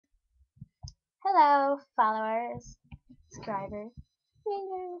Hello, followers, subscribers,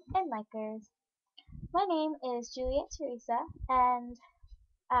 readers, and likers. My name is Juliette Teresa, and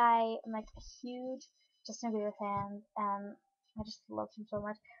I am like a huge Justin Bieber fan, and I just love him so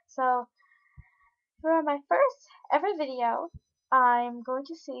much. So, for my first ever video, I'm going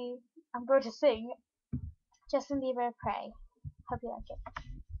to sing Justin Bieber "Pray." Hope you like it.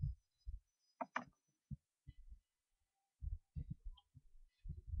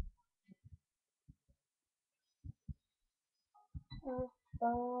 Oh,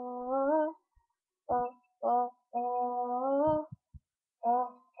 oh, oh, oh, oh, oh,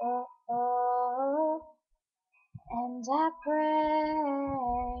 oh, oh. And I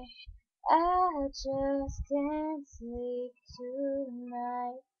pray I just can't sleep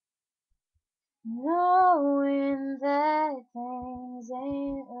tonight, knowing that things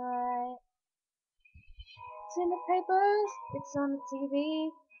ain't right. It's in the papers, it's on the TV,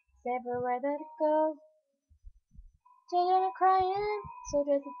 it's everywhere that I go. Children are crying,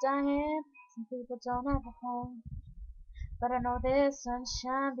 soldiers are dying, some people don't have a home. But I know there's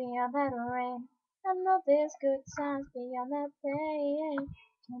sunshine beyond that rain. I know there's good times beyond that pain.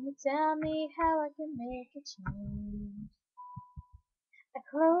 Can you tell me how I can make a change? I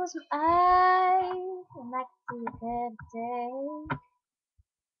close my eyes and I can see a better day.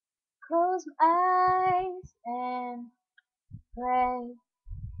 Close my eyes and pray.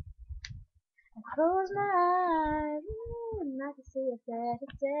 I close my eyes and I can see a better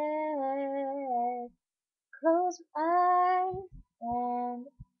day. Close my eyes and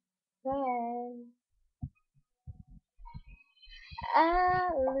pray. I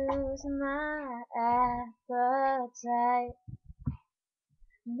lose my appetite,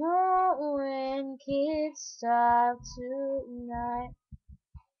 knowing kids starve tonight.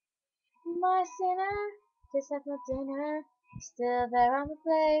 My sinner, just have no dinner, still there on the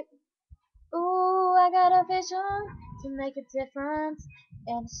plate. Ooh, I got a vision to make a difference,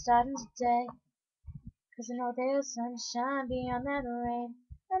 and it's starting today. 'Cause I know there's sunshine beyond that rain.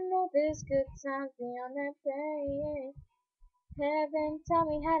 I know there's good times beyond that pain. Heaven, tell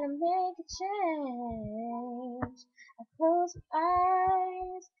me how to make a change. I close my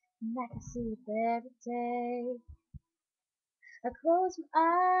eyes and I can see a better day. I close my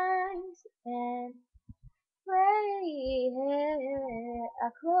eyes and pray. I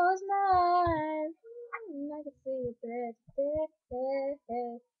close my eyes and I can see a better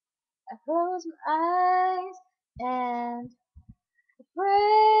day. I close my eyes and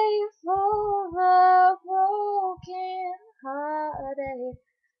pray for the broken hearted.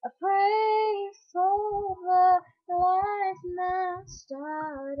 I pray for the life not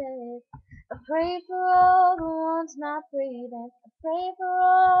started. I pray for all the ones not breathing. I pray for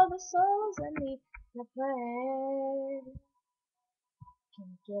all the souls that need to pray. Can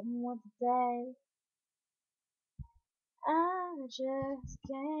you give me one today? I just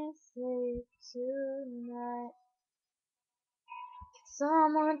can't sleep tonight.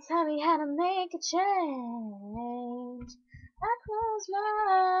 Someone tell me how to make a change. I close my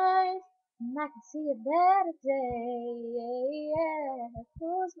eyes and I can see a better day. I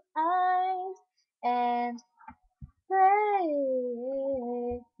close my eyes and pray.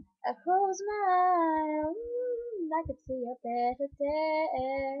 I close my eyes and I can see a better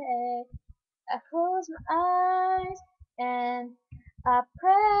day. I close my eyes and I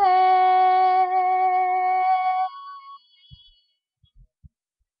pray.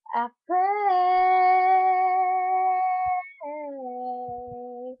 I pray,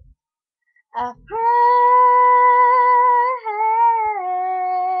 I pray,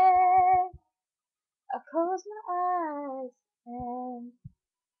 I close my eyes and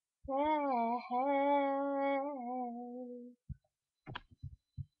pray.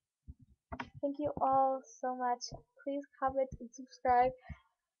 Thank you all so much. Please comment and subscribe.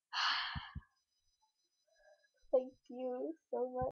 Thank you so much.